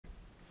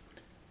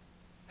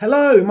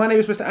Hello, my name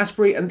is Mr.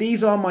 Asprey and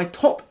these are my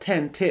top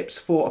 10 tips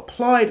for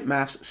applied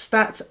maths,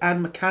 stats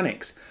and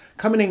mechanics.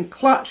 Coming in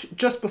clutch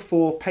just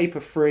before paper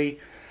 3.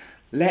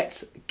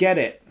 Let's get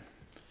it.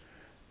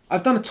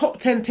 I've done a top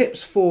 10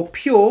 tips for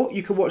pure,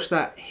 you can watch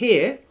that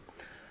here.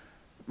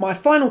 My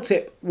final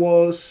tip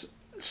was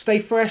stay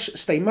fresh,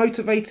 stay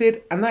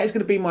motivated, and that is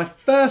going to be my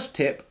first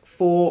tip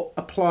for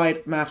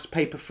applied maths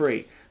paper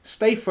 3.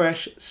 Stay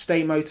fresh,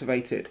 stay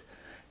motivated.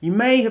 You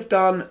may have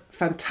done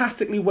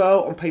fantastically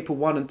well on paper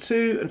 1 and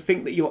 2 and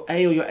think that your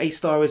A or your A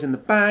star is in the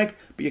bag,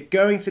 but you're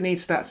going to need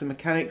stats and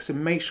mechanics, so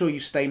make sure you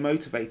stay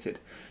motivated.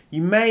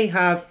 You may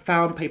have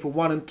found paper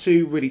 1 and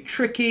 2 really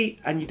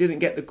tricky and you didn't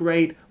get the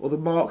grade or the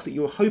marks that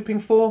you were hoping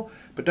for,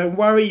 but don't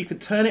worry, you can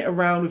turn it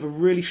around with a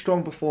really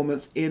strong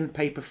performance in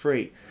paper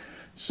 3.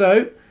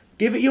 So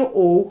give it your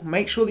all,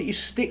 make sure that you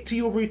stick to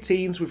your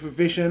routines with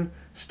revision,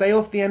 stay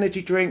off the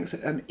energy drinks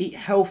and eat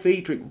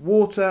healthy, drink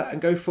water and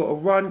go for a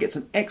run, get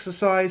some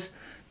exercise.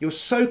 You're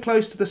so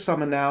close to the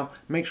summer now,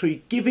 make sure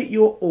you give it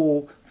your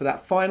all for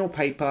that final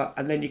paper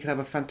and then you can have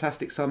a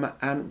fantastic summer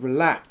and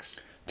relax.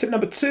 Tip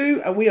number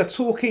 2, and we are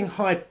talking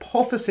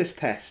hypothesis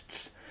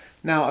tests.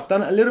 Now I've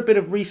done a little bit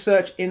of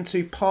research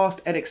into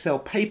past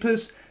EDEXCEL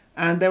papers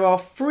and there are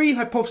 3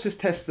 hypothesis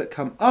tests that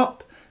come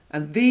up.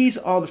 And these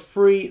are the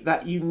 3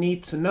 that you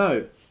need to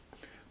know.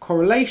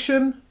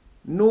 Correlation,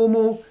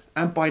 normal,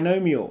 and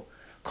binomial.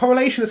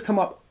 Correlation has come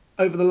up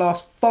over the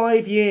last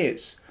 5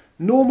 years.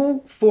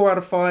 Normal, 4 out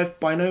of 5,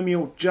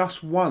 binomial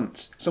just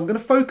once. So I'm going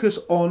to focus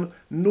on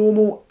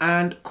normal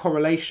and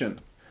correlation.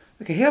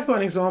 Okay, here I've got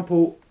an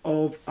example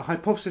of a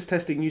hypothesis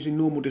testing using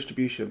normal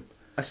distribution.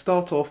 I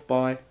start off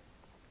by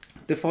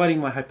defining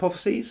my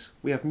hypotheses.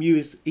 We have mu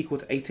is equal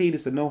to 18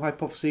 is the null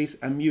hypothesis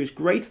and mu is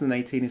greater than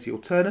 18 is the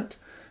alternate.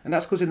 And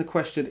that's because in the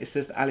question it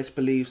says that Alice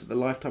believes that the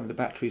lifetime of the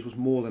batteries was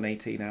more than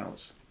 18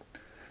 hours.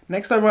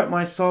 Next I write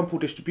my sample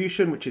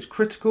distribution, which is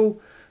critical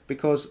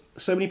because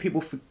so many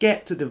people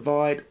forget to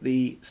divide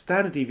the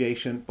standard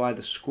deviation by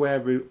the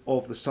square root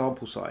of the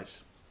sample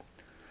size.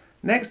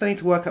 Next I need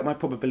to work out my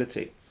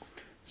probability.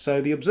 So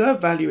the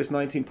observed value is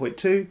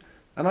 19.2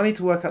 and I need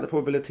to work out the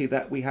probability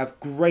that we have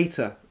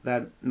greater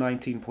than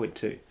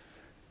 19.2.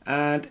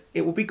 And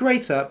it will be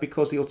greater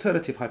because the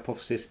alternative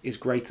hypothesis is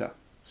greater.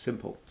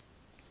 Simple.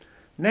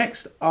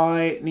 Next,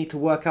 I need to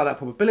work out that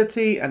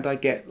probability and I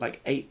get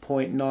like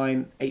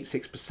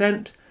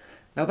 8.986%.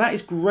 Now that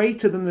is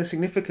greater than the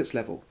significance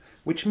level,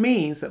 which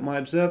means that my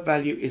observed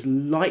value is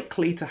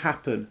likely to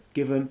happen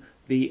given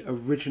the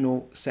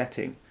original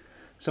setting.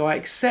 So I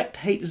accept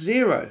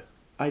H0,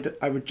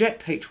 I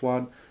reject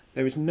H1.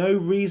 There is no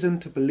reason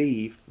to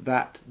believe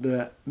that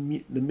the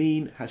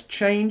mean has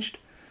changed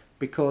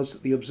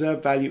because the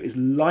observed value is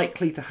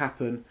likely to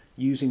happen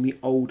using the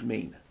old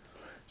mean.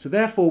 So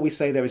therefore we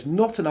say there is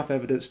not enough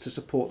evidence to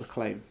support the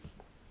claim.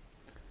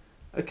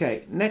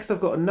 Okay, next I've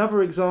got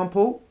another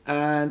example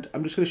and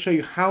I'm just going to show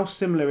you how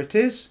similar it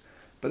is,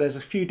 but there's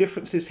a few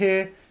differences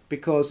here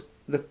because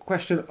the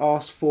question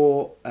asks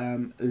for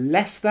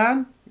less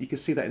than. You can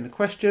see that in the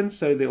question.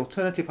 So the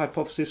alternative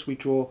hypothesis, we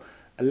draw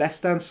a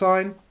less than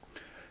sign,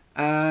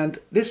 and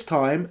this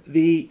time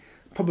the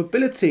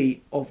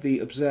probability of the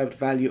observed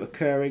value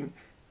occurring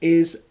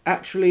is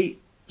actually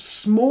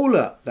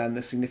smaller than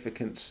the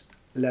significance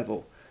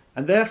level.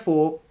 And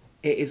therefore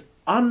it is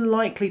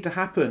unlikely to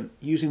happen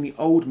using the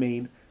old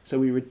mean, so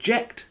we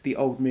reject the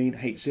old mean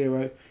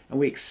H0 and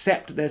we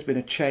accept there's been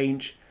a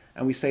change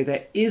and we say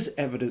there is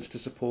evidence to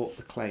support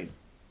the claim.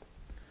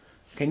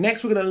 Okay,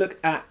 next we're going to look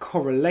at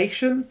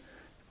correlation,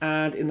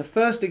 and in the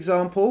first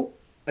example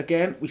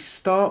again we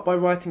start by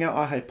writing out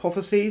our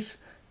hypotheses,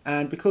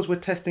 and because we're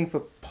testing for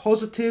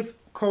positive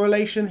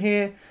correlation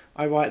here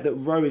I write that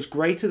rho is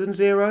greater than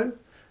 0.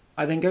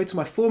 I then go to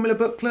my formula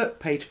booklet,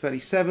 page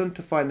 37,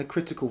 to find the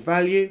critical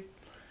value.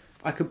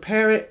 I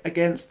compare it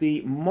against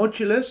the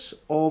modulus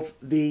of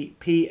the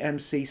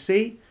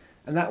PMCC,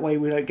 and that way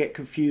we don't get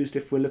confused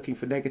if we're looking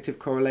for negative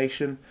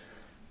correlation.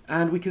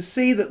 And we can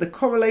see that the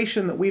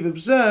correlation that we've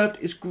observed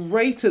is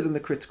greater than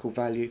the critical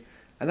value,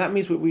 and that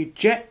means that we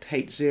reject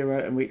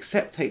H0 and we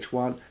accept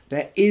H1.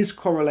 There is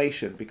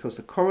correlation because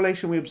the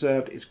correlation we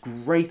observed is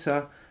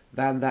greater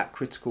than that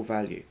critical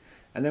value.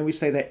 And then we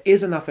say there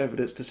is enough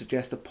evidence to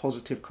suggest a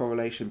positive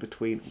correlation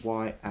between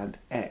Y and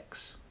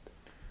X.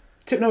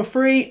 Tip number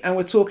 3, and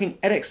we're talking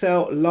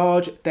EDEXCEL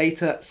large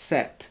data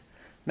set.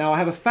 Now I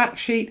have a fact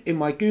sheet in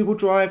my Google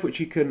Drive which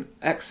you can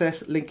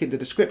access, link in the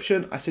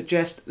description. I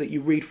suggest that you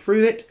read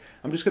through it.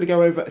 I'm just going to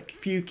go over a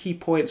few key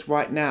points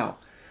right now.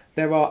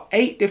 There are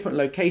 8 different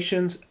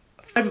locations,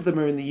 5 of them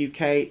are in the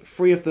UK,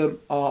 3 of them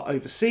are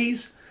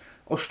overseas.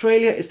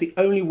 Australia is the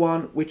only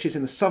one which is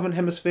in the southern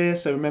hemisphere,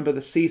 so remember the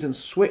seasons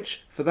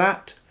switch for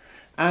that.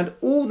 And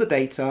all the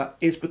data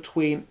is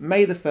between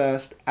May the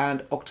 1st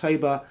and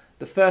October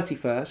the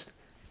 31st.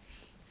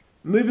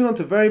 Moving on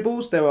to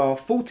variables, there are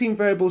 14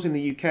 variables in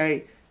the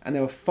UK and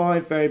there are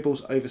 5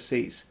 variables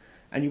overseas.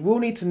 And you will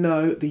need to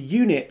know the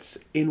units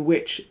in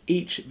which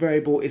each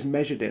variable is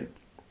measured in.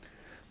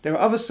 There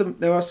are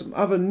some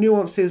other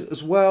nuances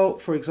as well.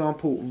 For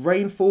example,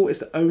 rainfall is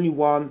the only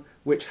one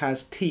which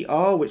has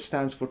TR, which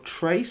stands for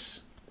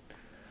trace.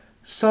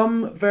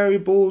 Some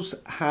variables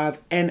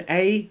have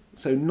NA,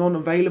 so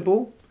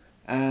non-available,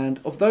 and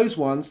of those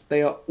ones,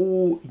 they are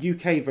all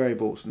UK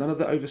variables. None of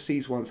the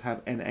overseas ones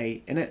have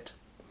NA in it.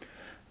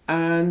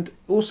 And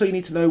also you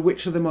need to know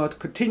which of them are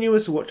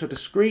continuous or which are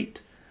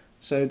discrete.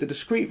 So the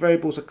discrete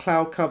variables are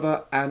cloud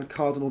cover and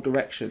cardinal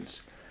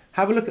directions.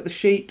 Have a look at the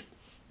sheet,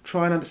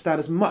 try and understand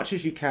as much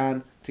as you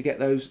can to get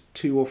those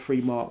 2 or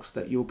 3 marks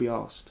that you'll be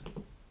asked.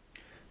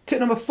 Tip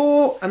number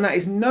 4, and that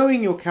is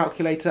knowing your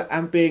calculator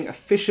and being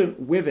efficient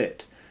with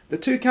it. The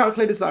 2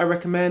 calculators that I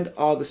recommend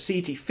are the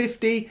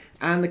CG50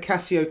 and the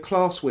Casio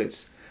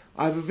ClassWiz.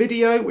 I have a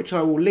video which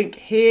I will link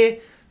here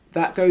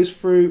that goes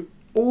through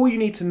all you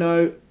need to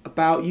know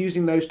about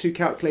using those 2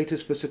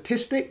 calculators for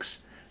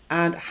statistics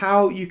and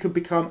how you can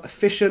become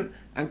efficient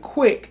and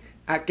quick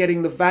at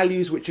getting the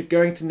values which you're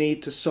going to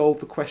need to solve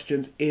the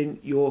questions in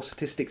your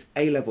statistics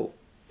A level.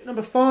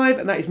 Number 5,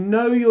 and that is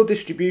know your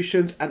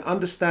distributions and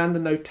understand the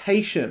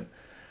notation.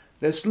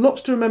 There's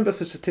lots to remember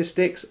for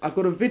statistics. I've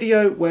got a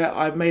video where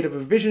I've made a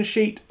revision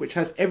sheet which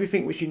has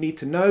everything which you need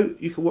to know.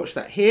 You can watch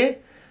that here.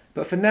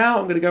 But for now,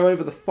 I'm going to go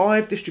over the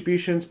 5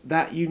 distributions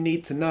that you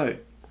need to know.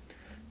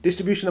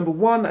 Distribution number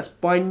 1, that's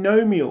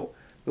binomial.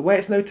 The way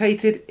it's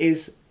notated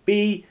is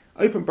B,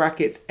 open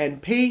brackets,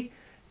 NP.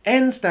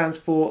 N stands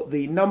for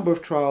the number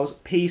of trials,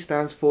 P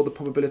stands for the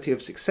probability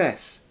of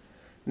success.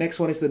 Next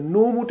one is the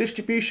normal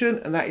distribution,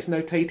 and that is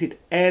notated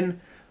N,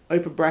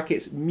 open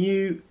brackets,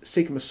 mu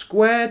sigma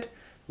squared,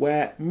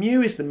 where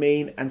mu is the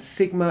mean and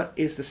sigma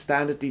is the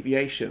standard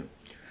deviation.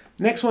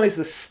 Next one is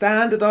the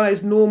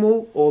standardized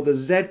normal, or the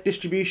Z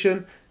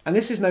distribution, and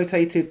this is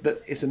notated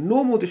that it's a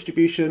normal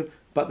distribution,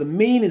 but the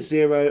mean is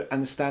 0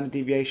 and the standard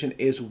deviation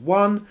is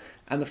 1.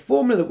 And the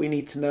formula that we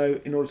need to know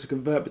in order to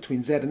convert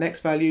between Z and X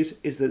values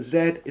is that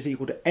Z is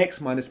equal to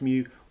X minus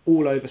mu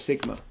all over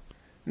sigma.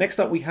 Next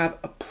up we have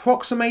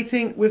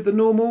approximating with the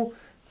normal,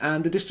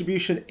 and the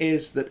distribution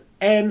is that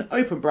N,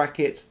 open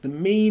brackets, the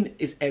mean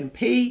is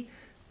NP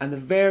and the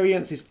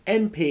variance is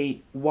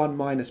NP 1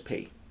 minus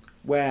P,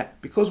 where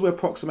because we're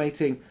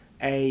approximating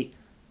a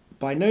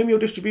binomial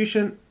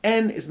distribution,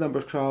 N is the number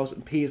of trials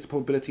and P is the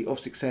probability of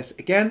success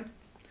again.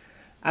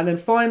 And then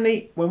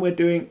finally, when we're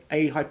doing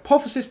a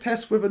hypothesis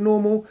test with a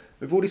normal,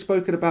 we've already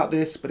spoken about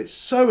this, but it's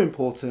so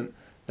important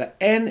that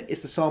N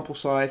is the sample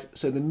size,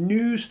 so the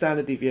new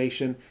standard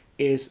deviation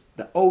is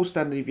the old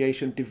standard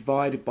deviation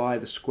divided by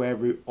the square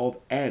root of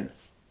N.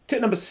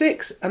 Tip number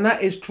 6, and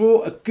that is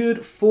draw a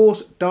good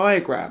force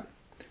diagram.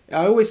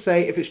 I always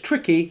say if it's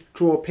tricky,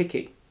 draw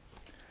picky.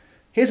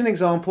 Here's an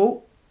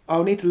example.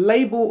 I'll need to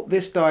label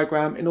this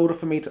diagram in order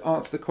for me to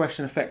answer the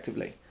question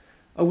effectively.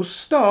 I will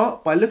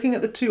start by looking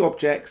at the 2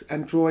 objects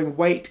and drawing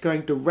weight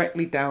going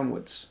directly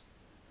downwards.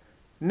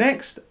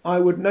 Next, I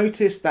would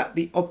notice that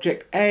the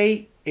object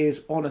A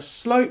is on a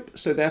slope,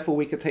 so therefore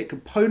we can take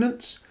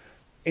components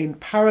in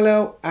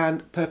parallel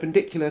and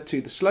perpendicular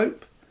to the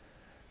slope.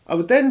 I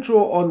would then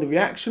draw on the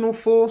reactional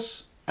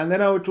force, and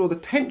then I would draw the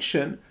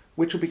tension,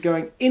 which will be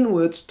going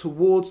inwards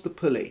towards the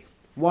pulley,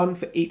 one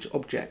for each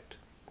object.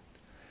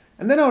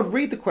 And then I would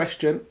read the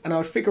question and I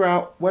would figure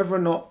out whether or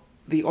not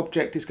the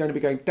object is going to be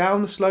going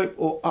down the slope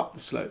or up the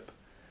slope.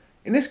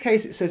 In this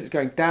case it says it's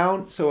going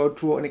down, so I'll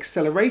draw an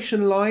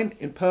acceleration line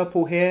in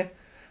purple here,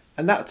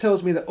 and that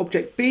tells me that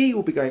object B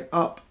will be going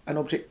up and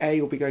object A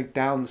will be going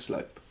down the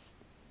slope.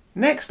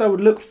 Next I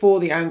would look for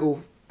the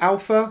angle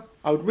alpha.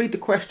 I would read the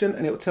question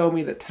and it would tell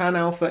me that tan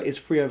alpha is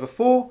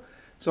 3/4,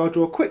 so I'll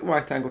draw a quick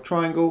right angle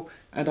triangle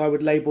and I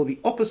would label the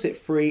opposite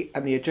 3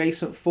 and the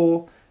adjacent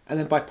 4, and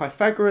then by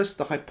Pythagoras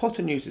the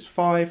hypotenuse is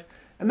 5.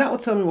 And that will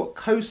tell me what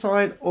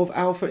cosine of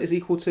alpha is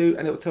equal to,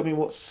 and it will tell me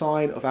what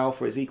sine of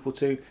alpha is equal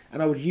to,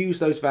 and I would use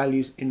those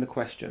values in the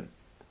question.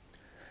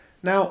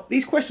 Now,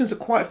 these questions are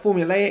quite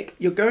formulaic.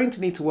 You're going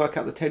to need to work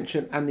out the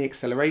tension and the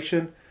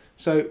acceleration.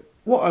 So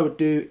what I would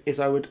do is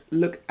I would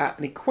look at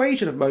an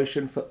equation of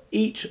motion for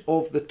each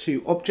of the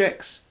 2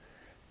 objects.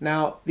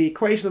 Now, the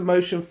equation of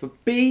motion for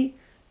B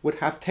would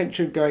have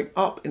tension going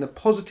up in the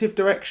positive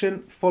direction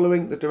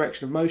following the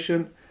direction of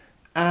motion,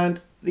 and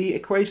the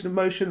equation of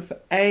motion for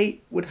A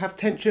would have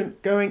tension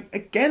going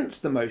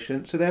against the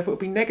motion, so therefore it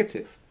would be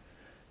negative.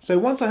 So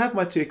once I have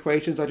my 2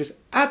 equations, I just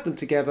add them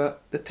together,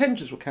 the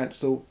tensions will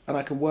cancel, and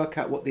I can work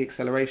out what the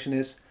acceleration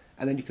is,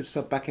 and then you can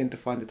sub back in to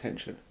find the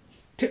tension.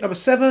 Tip number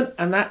 7,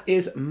 and that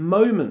is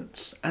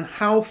moments, and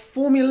how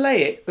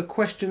formulaic the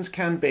questions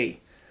can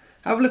be.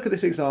 Have a look at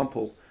this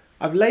example.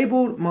 I've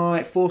labelled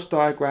my force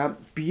diagram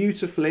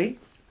beautifully,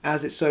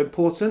 as it's so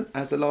important,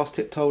 as the last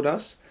tip told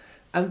us.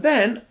 And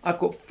then I've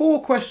got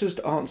 4 questions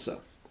to answer.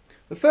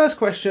 The first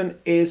question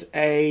is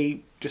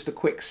just a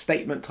quick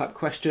statement type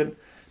question,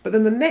 but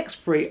then the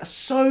next 3 are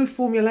so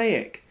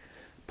formulaic.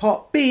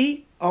 Part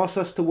B asks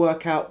us to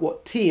work out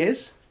what T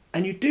is,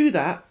 and you do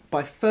that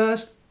by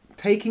first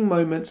taking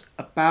moments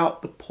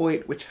about the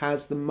point which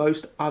has the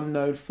most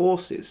unknown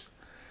forces.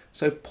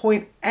 So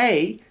point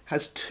A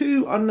has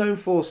 2 unknown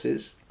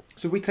forces,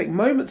 So if we take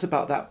moments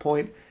about that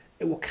point,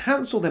 it will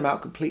cancel them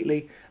out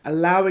completely,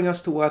 allowing us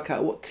to work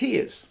out what t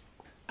is.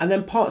 And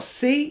then part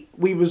C,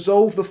 we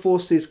resolve the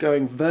forces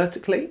going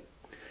vertically.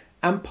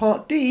 And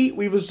part D,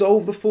 we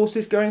resolve the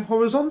forces going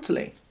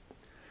horizontally.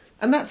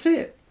 And that's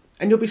it.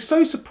 And you'll be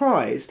so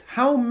surprised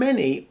how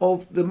many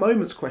of the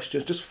moments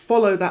questions just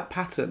follow that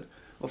pattern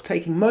of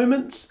taking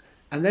moments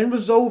and then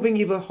resolving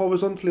either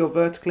horizontally or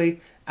vertically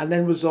and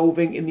then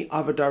resolving in the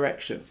other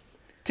direction.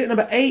 Tip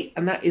number 8,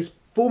 and that is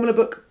formula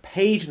book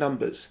page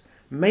numbers.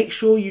 Make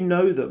sure you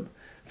know them.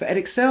 For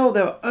EDEXCEL,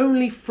 there are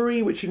only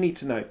 3 which you need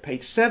to know.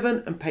 Page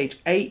 7 and page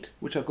 8,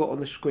 which I've got on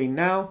the screen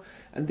now.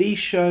 And these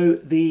show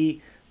the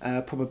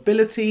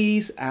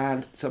probabilities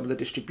and some of the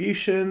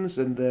distributions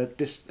and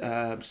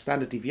the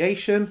standard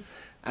deviation.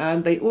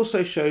 And they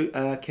also show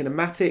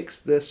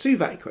kinematics, the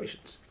SUVAT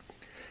equations.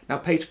 Now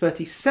page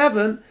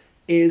 37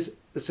 is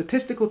the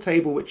statistical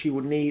table which you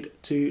will need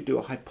to do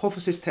a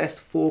hypothesis test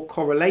for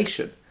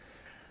correlation.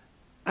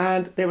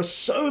 And there are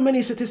so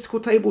many statistical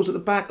tables at the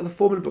back of the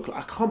formula booklet.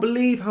 I can't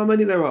believe how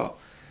many there are.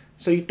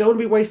 So you don't want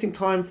to be wasting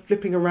time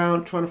flipping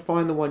around trying to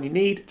find the one you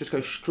need. Just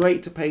go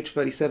straight to page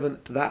 37.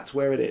 That's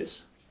where it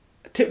is.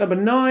 Tip number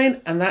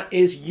 9, and that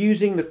is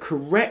using the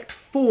correct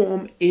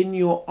form in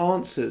your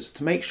answers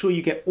to make sure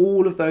you get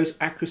all of those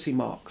accuracy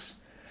marks.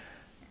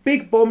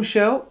 Big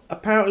bombshell,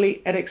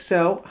 apparently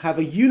EDEXCEL have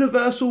a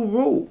universal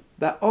rule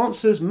that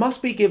answers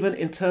must be given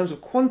in terms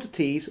of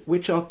quantities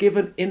which are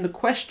given in the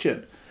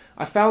question.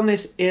 I found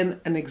this in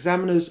an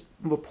examiner's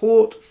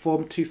report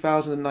from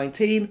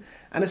 2019,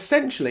 and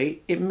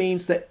essentially it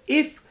means that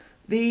if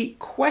the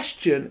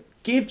question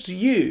gives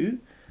you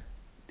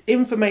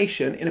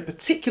information in a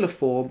particular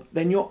form,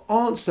 then your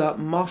answer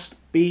must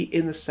be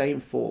in the same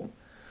form.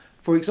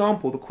 For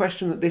example, the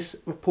question that this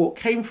report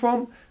came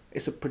from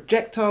is a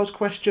projectiles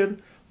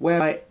question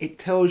where it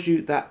tells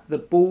you that the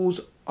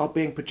balls are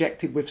being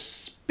projected with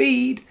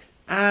speed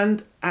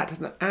and at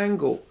an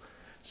angle.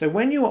 So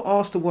when you are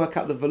asked to work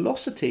out the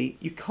velocity,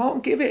 you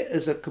can't give it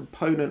as a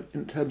component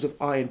in terms of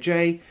I and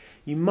j.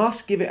 You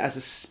must give it as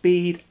a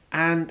speed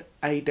and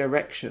a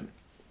direction.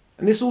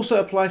 And this also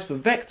applies for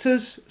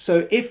vectors.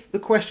 So if the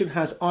question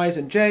has i's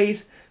and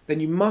j's,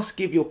 then you must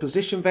give your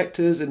position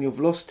vectors and your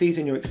velocities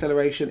and your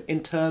acceleration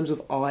in terms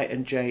of I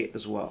and j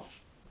as well.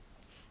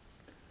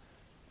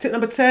 Tip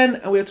number 10,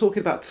 and we are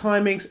talking about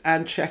timings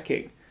and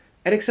checking.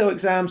 EDEXCEL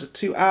exams are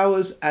 2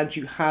 hours and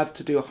you have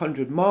to do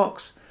 100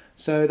 marks.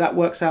 So that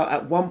works out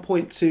at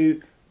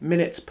 1.2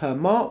 minutes per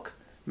mark.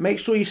 Make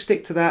sure you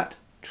stick to that.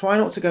 Try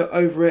not to go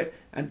over it,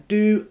 and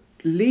do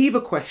leave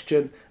a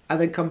question and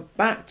then come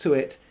back to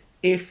it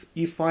if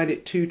you find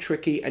it too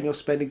tricky and you're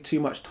spending too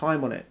much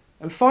time on it.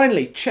 And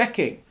finally,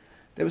 checking.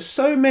 There are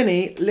so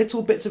many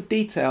little bits of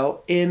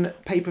detail in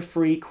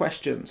paper-free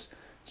questions.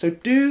 So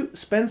do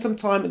spend some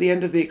time at the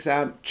end of the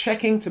exam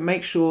checking to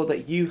make sure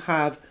that you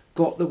have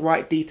got the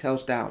right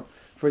details down.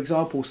 For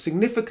example,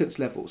 significance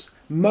levels.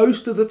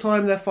 Most of the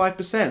time they're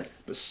 5%,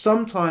 but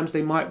sometimes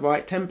they might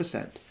write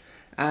 10%.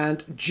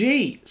 And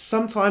G,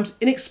 sometimes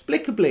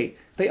inexplicably,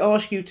 they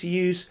ask you to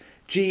use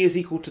G is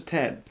equal to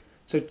 10.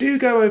 So do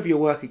go over your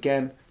work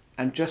again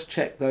and just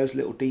check those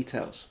little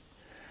details.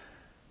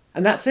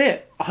 And that's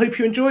it. I hope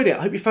you enjoyed it.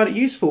 I hope you found it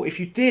useful. If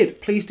you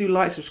did, please do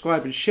like,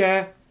 subscribe and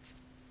share.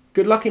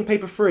 Good luck in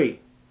paper 3.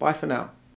 Bye for now.